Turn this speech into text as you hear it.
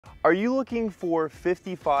Are you looking for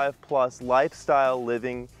 55 plus lifestyle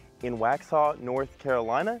living in Waxhaw, North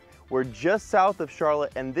Carolina? We're just south of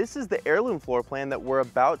Charlotte, and this is the Heirloom floor plan that we're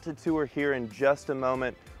about to tour here in just a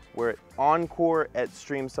moment. We're at Encore at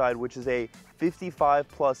Streamside, which is a 55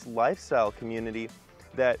 plus lifestyle community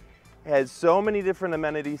that has so many different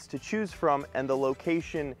amenities to choose from, and the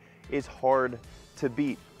location is hard to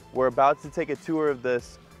beat. We're about to take a tour of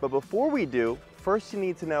this, but before we do, first you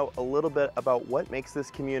need to know a little bit about what makes this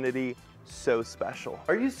community so special.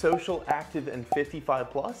 Are you social, active, and 55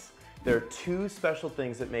 plus? There are two special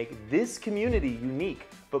things that make this community unique.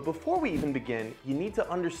 But before we even begin, you need to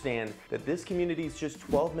understand that this community is just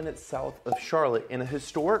 12 minutes south of Charlotte in a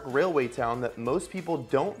historic railway town that most people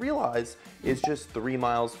don't realize is just 3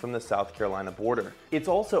 miles from the South Carolina border. It's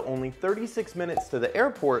also only 36 minutes to the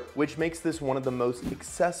airport, which makes this one of the most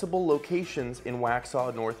accessible locations in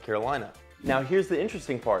Waxhaw, North Carolina. Now here's the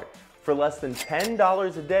interesting part. For less than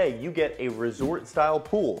 $10 a day, you get a resort-style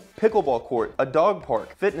pool, pickleball court, a dog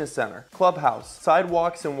park, fitness center, clubhouse,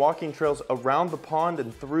 sidewalks and walking trails around the pond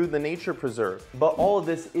and through the nature preserve. But all of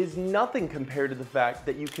this is nothing compared to the fact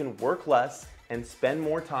that you can work less and spend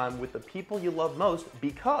more time with the people you love most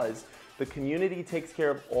because the community takes care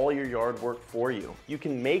of all your yard work for you. You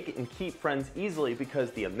can make and keep friends easily because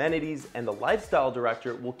the amenities and the lifestyle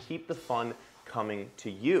director will keep the fun coming to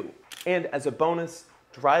you. And as a bonus,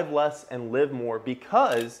 drive less and live more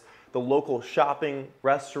because the local shopping,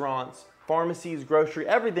 restaurants, pharmacies, grocery,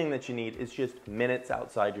 everything that you need is just minutes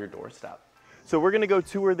outside your doorstep. So we're gonna go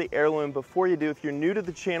tour the Heirloom. Before you do, if you're new to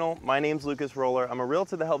the channel, my name's Lucas Roller. I'm a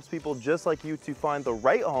realtor that helps people just like you to find the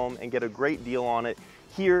right home and get a great deal on it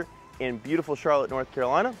here in beautiful Charlotte, North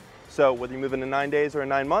Carolina. So whether you're moving in 9 days or in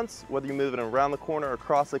 9 months, whether you're moving around the corner or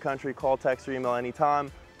across the country, call, text, or email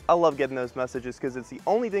anytime. I love getting those messages because it's the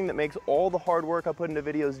only thing that makes all the hard work I put into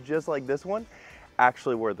videos just like this one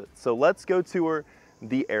actually worth it. So let's go tour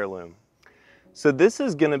the Heirloom. So this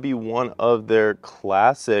is going to be one of their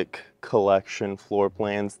classic collection floor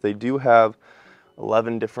plans. They do have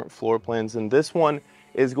 11 different floor plans, and this one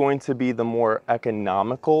is going to be the more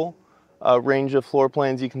economical range of floor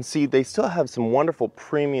plans. You can see they still have some wonderful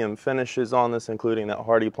premium finishes on this, including that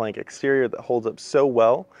hardy plank exterior that holds up so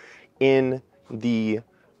well in the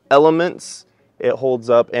elements. It holds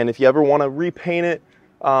up, and if you ever want to repaint it,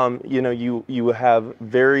 you know, you have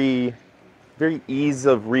very ease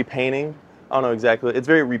of repainting. I don't know exactly, it's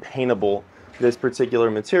very repaintable, this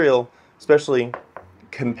particular material, especially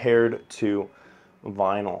compared to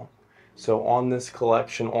vinyl. So on this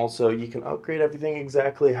collection also, you can upgrade everything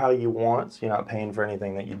exactly how you want, so you're not paying for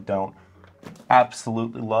anything that you don't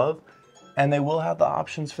absolutely love. And they will have the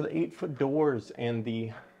options for the 8-foot doors and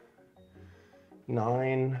the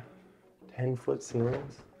 9, 10-foot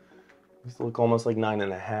sunrooms. These look almost like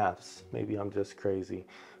 9.5s. Maybe I'm just crazy.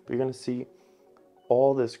 But you're gonna see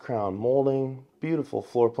all this crown molding, beautiful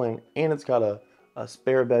floor plan, and it's got a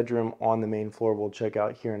spare bedroom on the main floor we'll check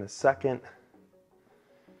out here in a second.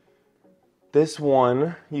 This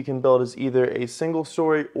one you can build as either a single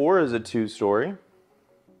story or as a 2-story.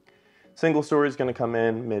 Single story is gonna come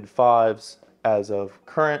in mid-5s as of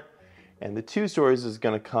current, and the 2 stories is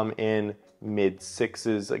gonna come in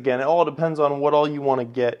mid-6s. Again, it all depends on what all you want to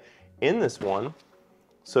get in this one.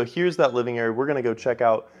 So here's that living area. We're gonna go check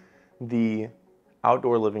out the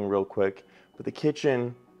outdoor living real quick, but the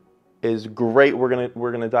kitchen is great. We're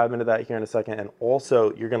gonna dive into that here in a second, and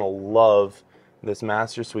also you're gonna love this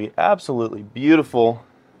master suite. Absolutely beautiful.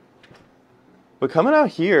 But coming out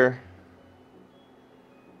here,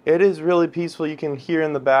 it is really peaceful. You can hear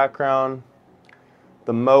in the background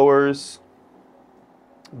the mowers,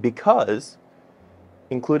 because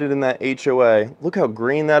included in that HOA, look how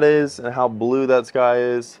green that is and how blue that sky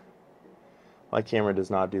is. My camera does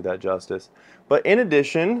not do that justice. But in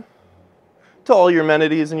addition to all your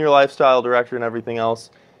amenities and your lifestyle director and everything else,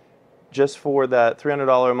 just for that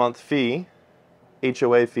 $300 a month fee,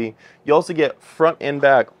 HOA fee, you also get front and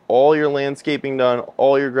back all your landscaping done,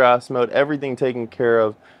 all your grass mowed, everything taken care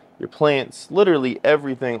of, your plants, literally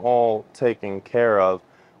everything all taken care of,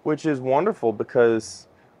 which is wonderful because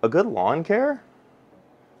a good lawn care,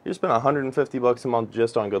 you spend $150 a month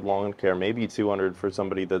just on good lawn care, maybe $200 for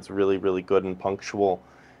somebody that's really, really good and punctual,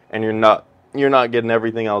 and you're not getting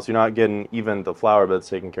everything else. You're not getting even the flower beds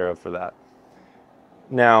taken care of for that.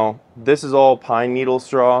 Now, this is all pine needle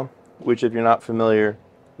straw, which if you're not familiar,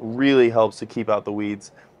 really helps to keep out the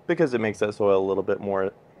weeds because it makes that soil a little bit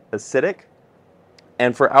more acidic.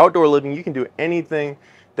 And for outdoor living, you can do anything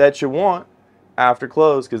that you want after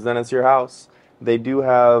close because then it's your house. They do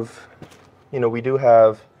have, you know, we do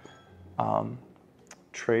have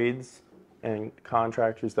trades and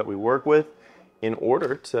contractors that we work with in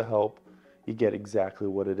order to help you get exactly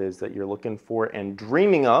what it is that you're looking for and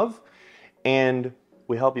dreaming of. And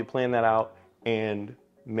we help you plan that out and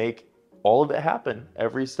make all of it happen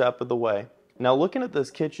every step of the way. Now, looking at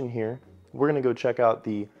this kitchen here, we're gonna go check out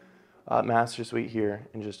the master suite here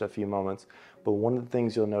in just a few moments. But one of the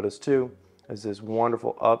things you'll notice too is this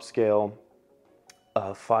wonderful upscale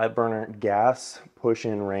 5-burner gas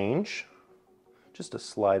push-in range, just a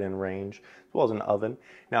slide-in range, as well as an oven.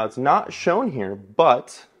 Now, it's not shown here,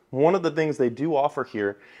 but one of the things they do offer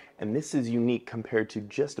here, and this is unique compared to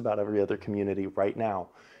just about every other community right now,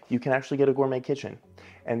 you can actually get a gourmet kitchen.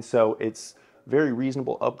 And so it's very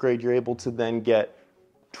reasonable upgrade. You're able to then get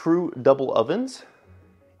true double ovens,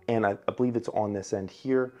 and I believe it's on this end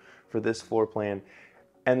here for this floor plan.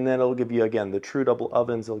 And then it'll give you, again, the true double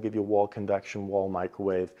ovens. It'll give you wall convection, wall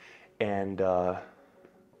microwave. And,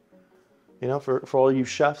 you know, for all you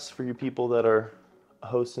chefs, for you people that are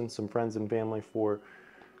hosting some friends and family for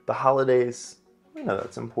the holidays, I know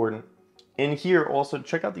that's important. In here, also,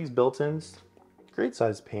 check out these built-ins. Great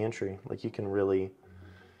sized pantry. Like, you can really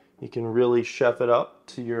chef it up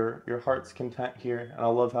to your heart's content here. And I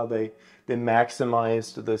love how they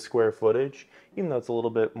maximized the square footage, even though it's a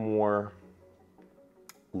little bit more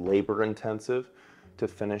labor intensive to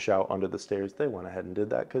finish out under the stairs. They went ahead and did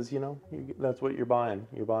that because, you know, that's what you're buying.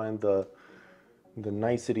 You're buying the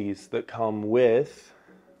niceties that come with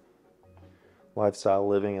lifestyle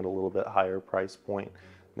living at a little bit higher price point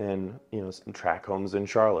than, you know, some track homes in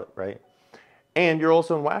Charlotte, right? And you're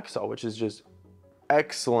also in Waxhaw, which is just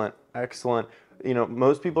excellent, excellent. You know,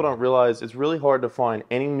 most people don't realize it's really hard to find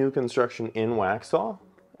any new construction in Waxhaw.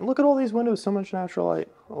 And look at all these windows, so much natural light.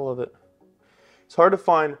 I love it. It's hard to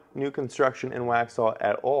find new construction in Waxhaw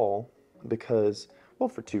at all because, well,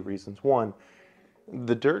 for two reasons. One,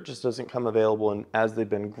 the dirt just doesn't come available, and as they've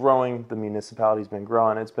been growing, the municipality's been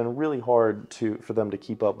growing, it's been really hard for them to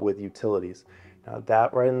keep up with utilities. Now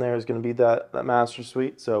that right in there is going to be that master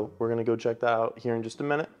suite, so we're going to go check that out here in just a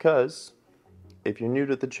minute, because if you're new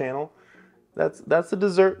to the channel, that's the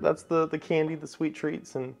dessert, that's the candy, the sweet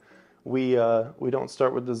treats, and we don't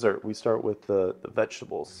start with dessert, we start with the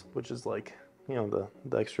vegetables, which is like, you know,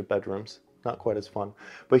 the extra bedrooms. Not quite as fun.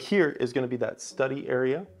 But here is going to be that study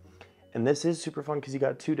area. And this is super fun because you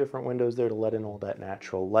got two different windows there to let in all that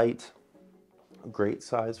natural light. Great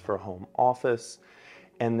size for a home office.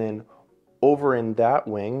 And then over in that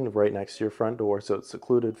wing, right next to your front door, so it's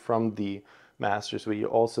secluded from the master suite, you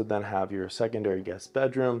also then have your secondary guest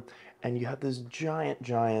bedroom. And you have this giant,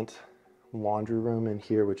 giant laundry room in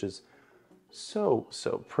here, which is so,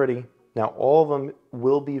 so pretty. Now, all of them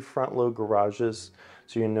will be front-load garages.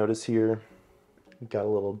 So you notice here, you've got a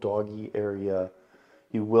little doggy area.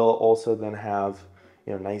 You will also then have,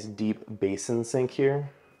 you know, nice deep basin sink here.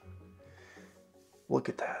 Look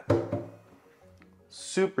at that.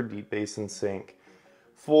 Super deep basin sink.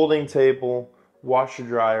 Folding table, washer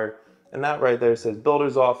dryer, and that right there says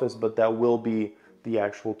builder's office, but that will be the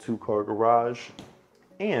actual 2-car garage.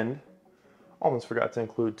 And almost forgot to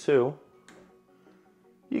include too,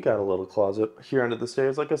 you got a little closet here under the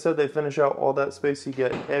stairs. Like I said, they finish out all that space. You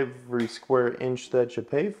get every square inch that you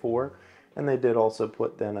pay for. And they did also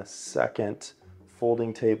put then a second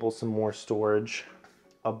folding table, some more storage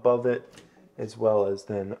above it, as well as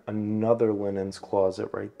then another linens closet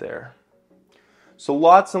right there. So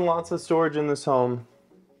lots and lots of storage in this home.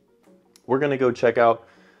 We're gonna go check out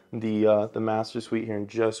the master suite here in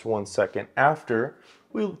just 1 second. After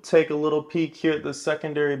we'll take a little peek here at the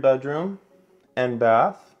secondary bedroom and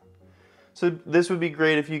bath. So this would be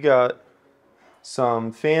great if you got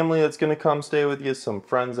some family that's going to come stay with you, some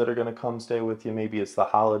friends that are going to come stay with you. Maybe it's the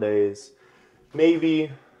holidays. Maybe,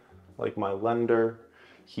 like my lender,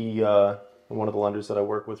 one of the lenders that I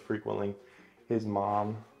work with frequently, his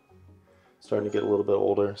mom starting to get a little bit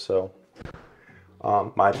older, so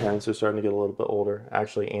my parents are starting to get a little bit older.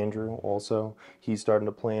 Actually, Andrew also, he's starting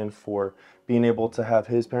to plan for being able to have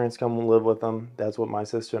his parents come and live with him. That's what my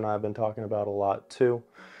sister and I have been talking about a lot too.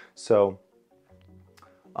 So,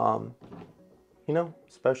 you know,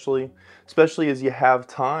 especially as you have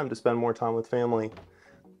time to spend more time with family,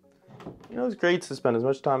 you know, it's great to spend as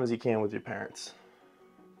much time as you can with your parents.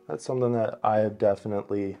 That's something that I have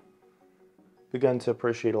definitely begun to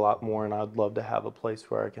appreciate a lot more, and I'd love to have a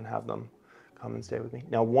place where I can have them come and stay with me.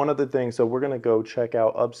 Now, one other thing, so we're gonna go check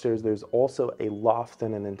out upstairs. There's also a loft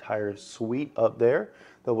and an entire suite up there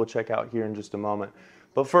that we'll check out here in just a moment.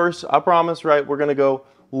 But first, I promise, right, we're gonna go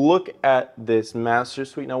look at this master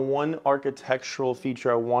suite. Now, one architectural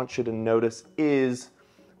feature I want you to notice is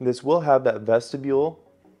this will have that vestibule.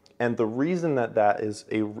 And the reason that is,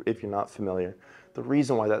 if you're not familiar, The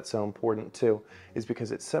reason why that's so important too is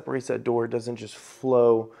because it separates that door. It doesn't just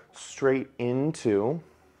flow straight into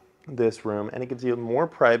this room, and it gives you more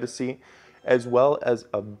privacy as well as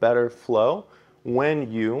a better flow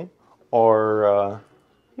when you are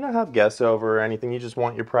you don't have guests over or anything. You just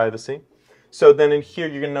want your privacy. So then in here,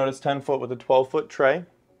 you're going to notice 10 foot with a 12-foot tray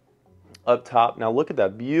up top. Now look at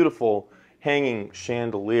that beautiful hanging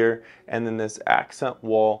chandelier, and then this accent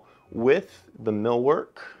wall with the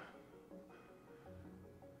millwork.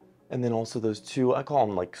 And then also those two, I call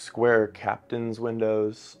them like square captain's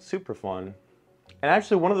windows. Super fun. And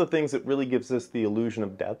actually one of the things that really gives this the illusion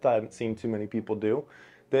of depth, I haven't seen too many people do,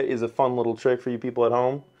 that is a fun little trick for you people at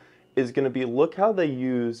home, is going to be, look how they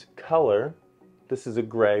use color, this is a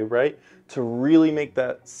gray, right, to really make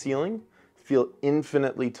that ceiling feel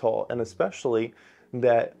infinitely tall. And especially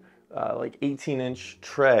that like 18-inch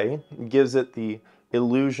tray gives it the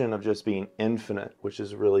illusion of just being infinite, which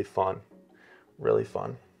is really fun. Really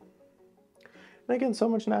fun. And again, so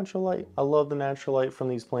much natural light. I love the natural light from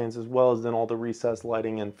these plans, as well as then all the recessed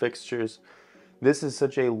lighting and fixtures. This is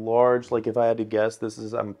such a large, like if I had to guess, this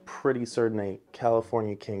is, I'm pretty certain, a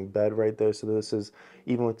California King bed right there. So this is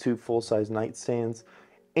even with two full-size nightstands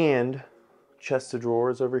and chest of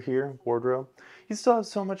drawers over here, wardrobe. You still have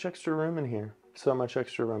so much extra room in here. So much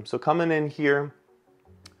extra room. So coming in here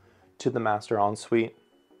to the master ensuite,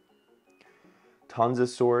 tons of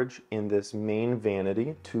storage in this main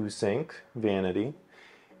vanity, 2-sink vanity.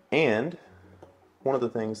 And one of the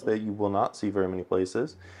things that you will not see very many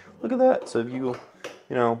places, look at that. So if you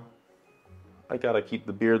know, I gotta keep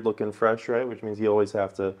the beard looking fresh, right? Which means you always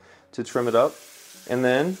have to trim it up. And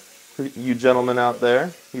then for you gentlemen out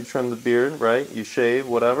there, you trim the beard, right? You shave,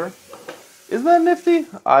 whatever. Isn't that nifty?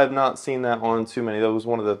 I've not seen that on too many. That was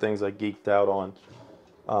one of the things I geeked out on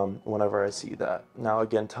whenever I see that. Now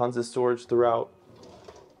again, tons of storage throughout.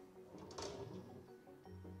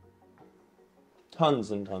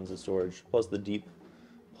 Tons and tons of storage, plus the deep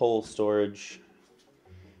hole storage,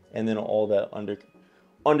 and then all that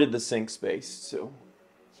under the sink space too.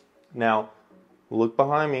 Now, look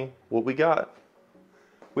behind me, what we got.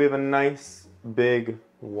 We have a nice big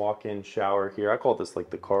walk-in shower here. I call this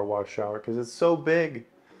like the car wash shower because it's so big.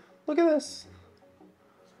 Look at this.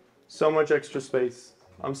 So much extra space.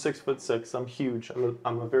 I'm 6'6", I'm huge.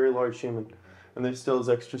 I'm a very large human. And there still is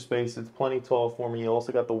extra space. It's plenty tall for me. You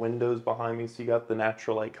also got the windows behind me, so you got the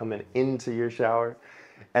natural light coming into your shower.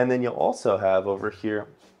 And then you also have over here,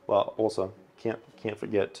 well, also can't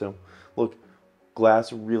forget to look,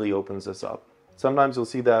 glass really opens this up. Sometimes you'll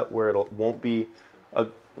see that where it won't be a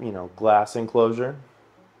glass enclosure,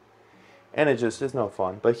 and it just is no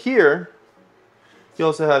fun. But here you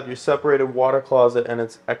also have your separated water closet, and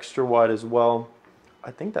it's extra wide as well. I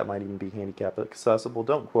think that might even be handicap accessible.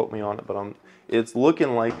 Don't quote me on it, but it's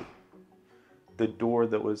looking like the door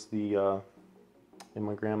that was the in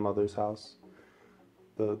my grandmother's house.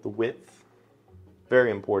 The width, very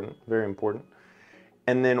important, very important.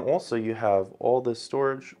 And then also you have all this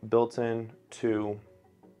storage built in to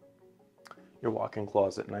your walk-in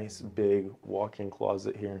closet. Nice big walk-in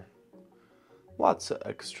closet here. Lots of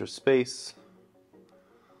extra space.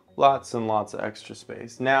 Lots and lots of extra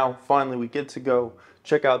space. Now, finally, we get to go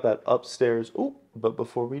check out that upstairs. Oh, but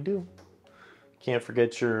before we do, can't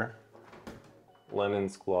forget your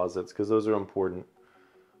linens closets, because those are important.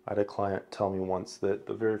 I had a client tell me once that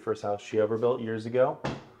the very first house she ever built years ago,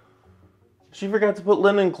 she forgot to put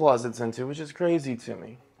linen closets into, which is crazy to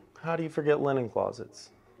me. How do you forget linen closets?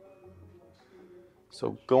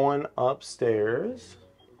 So going upstairs.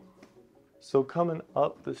 So coming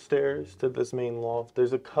up the stairs to this main loft,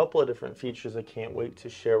 there's a couple of different features I can't wait to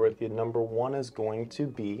share with you. Number one is going to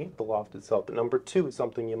be the loft itself. But number two is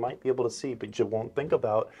something you might be able to see, but you won't think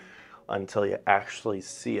about until you actually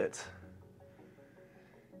see it.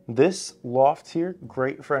 This loft here,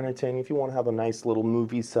 great for entertaining. If you want to have a nice little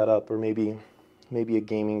movie setup, or maybe a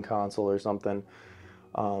gaming console or something,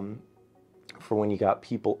 for when you got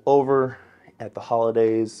people over at the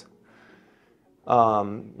holidays.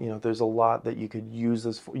 There's a lot that you could use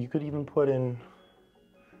this for. You could even put in,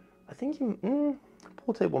 I think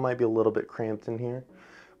pool table might be a little bit cramped in here,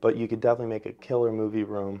 but you could definitely make a killer movie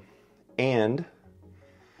room. And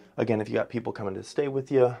again, if you got people coming to stay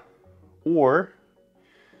with you, or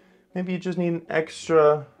maybe you just need an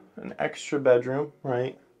extra bedroom,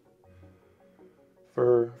 right?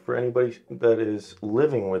 For anybody that is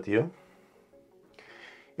living with you.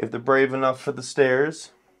 If they're brave enough for the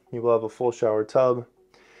stairs, you will have a full shower tub,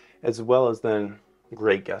 as well as then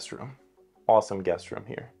great guest room. Awesome guest room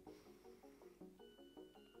here.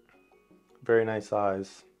 Very nice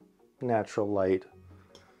size, natural light,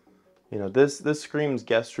 You know, this screams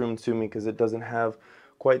guest room to me because it doesn't have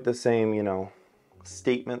quite the same, you know,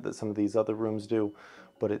 statement that some of these other rooms do,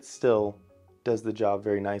 but it still does the job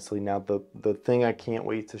very nicely. Now, the thing I can't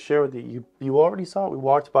wait to share with you, you already saw it. We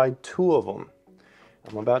walked by 2 of them.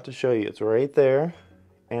 I'm about to show you. It's right there,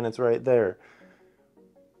 and it's right there.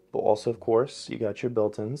 But also, of course, you got your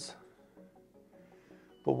built-ins.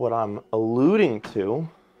 But what I'm alluding to,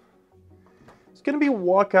 it's going to be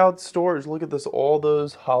walkout storage. Look at this, all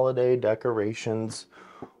those holiday decorations,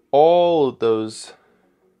 all of those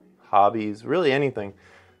hobbies, really anything.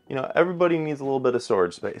 You know, everybody needs a little bit of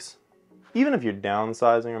storage space. Even if you're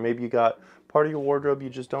downsizing, or maybe you got part of your wardrobe you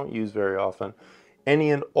just don't use very often.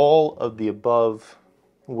 Any and all of the above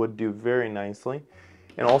would do very nicely.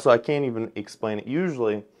 And also, I can't even explain it.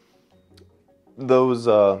 Usually, those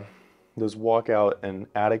walkout and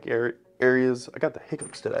attic areas, I got the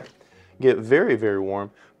hiccups today, get very, very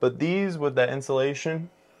warm. But these with that insulation,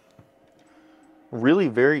 really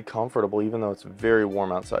very comfortable, even though it's very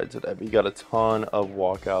warm outside today. But you got a ton of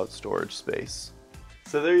walkout storage space.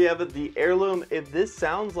 So there you have it, the Heirloom. If this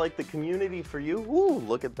sounds like the community for you, ooh,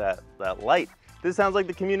 look at that light. This sounds like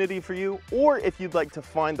the community for you, or if you'd like to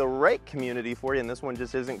find the right community for you and this one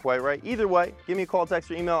just isn't quite right, either way, give me a call, text,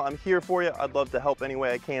 or email. I'm here for you. I'd love to help any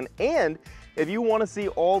way I can. And if you want to see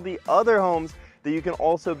all the other homes that you can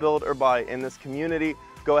also build or buy in this community,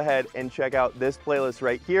 go ahead and check out this playlist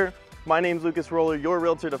right here. My name's Lucas Roller, your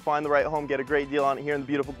realtor to find the right home, get a great deal on it here in the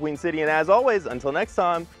beautiful Queen City. And as always, until next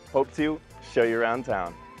time, hope to show you around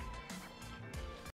town.